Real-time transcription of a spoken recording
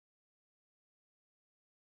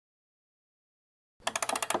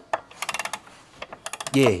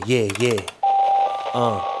Yeah, yeah, yeah.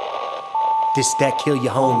 This that kill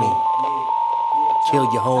your homie. Kill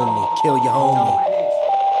your homie, kill your homie.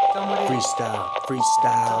 Freestyles.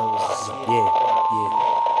 Yeah, yeah.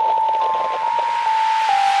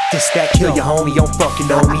 This that kill your homie, you don't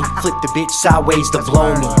fucking know me. Flip the bitch sideways to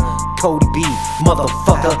blow me. Cody B,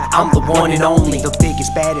 motherfucker, I'm the one and only. The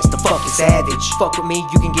biggest, baddest, the fucking savage. Fuck with me,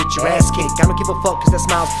 you can get your ass kicked. I don't give a fuck cause that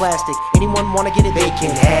smile's plastic. Anyone wanna get it, they can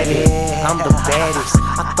have it. I'm the baddest,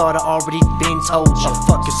 I thought I already been told ya.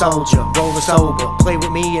 Fuck a soldier, rollin' sober. Play with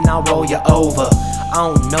me and I'll roll you over. I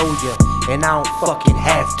don't know ya, and I don't fucking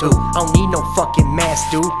have to. I don't need no fucking mask,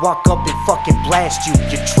 dude. Walk up and fucking blast you.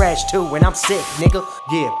 You're trash too, and I'm sick, nigga.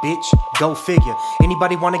 Yeah, bitch, go figure.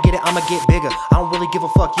 Anybody wanna get it, I'ma get bigger. I don't really give a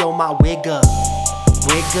fuck, yo, my wigger.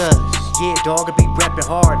 Yeah, dog, I be rapping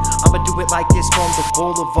hard. I'ma do it like this from the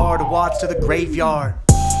boulevard, the watts to the graveyard.